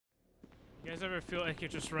You guys ever feel like you're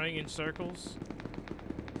just running in circles?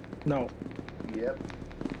 No. Yep.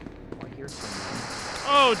 Oh, I hear something.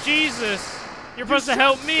 Oh, Jesus! You're supposed to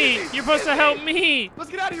help me! You're supposed to help me! Let's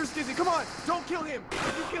get out of here, Skizzy. Come on. Don't kill him.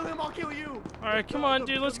 If you kill him, I'll kill you. Alright, come on,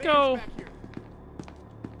 dude. Let's go.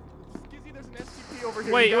 Skizzy, there's an SCP over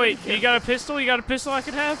here. Wait, wait. You got a pistol? You got a pistol I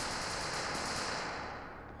could have?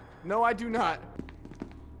 No, I do not.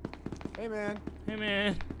 Hey, man. Hey,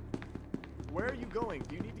 man. Where are you going?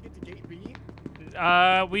 Do you need to get to Gate B?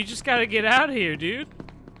 We just gotta get out of here, dude.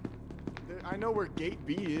 I know where Gate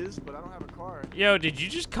B is, but I don't have a car. Yo, did you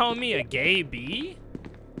just call me a gay bee?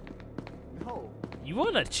 No. You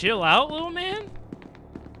wanna chill out, little man?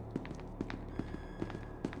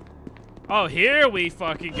 Oh, here we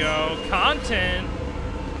fucking go. Content.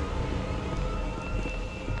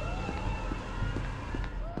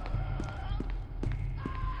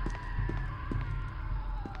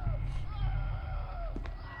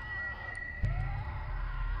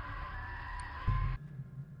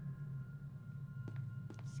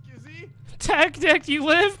 Skizzy? Tech Deck, you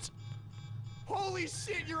lived? Holy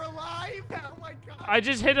shit, you're alive? Oh my god. I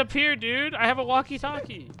just hit up here, dude. I have a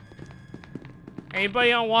walkie-talkie.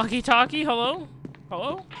 Anybody on walkie-talkie? Hello?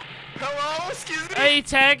 Hello? Hello, Skizzy? Hey,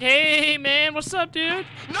 Tech. Hey, man. What's up, dude?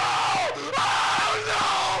 No! Oh,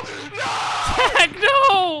 no! No! Tech,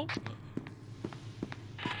 no!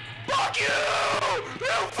 Fuck you!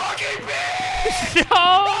 You fucking bitch!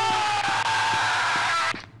 No!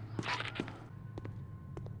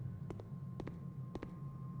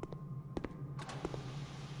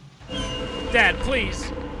 Dad,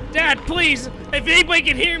 please. Dad, please. If anybody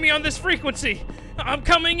can hear me on this frequency, I'm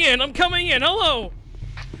coming in. I'm coming in. Hello.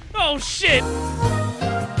 Oh, shit.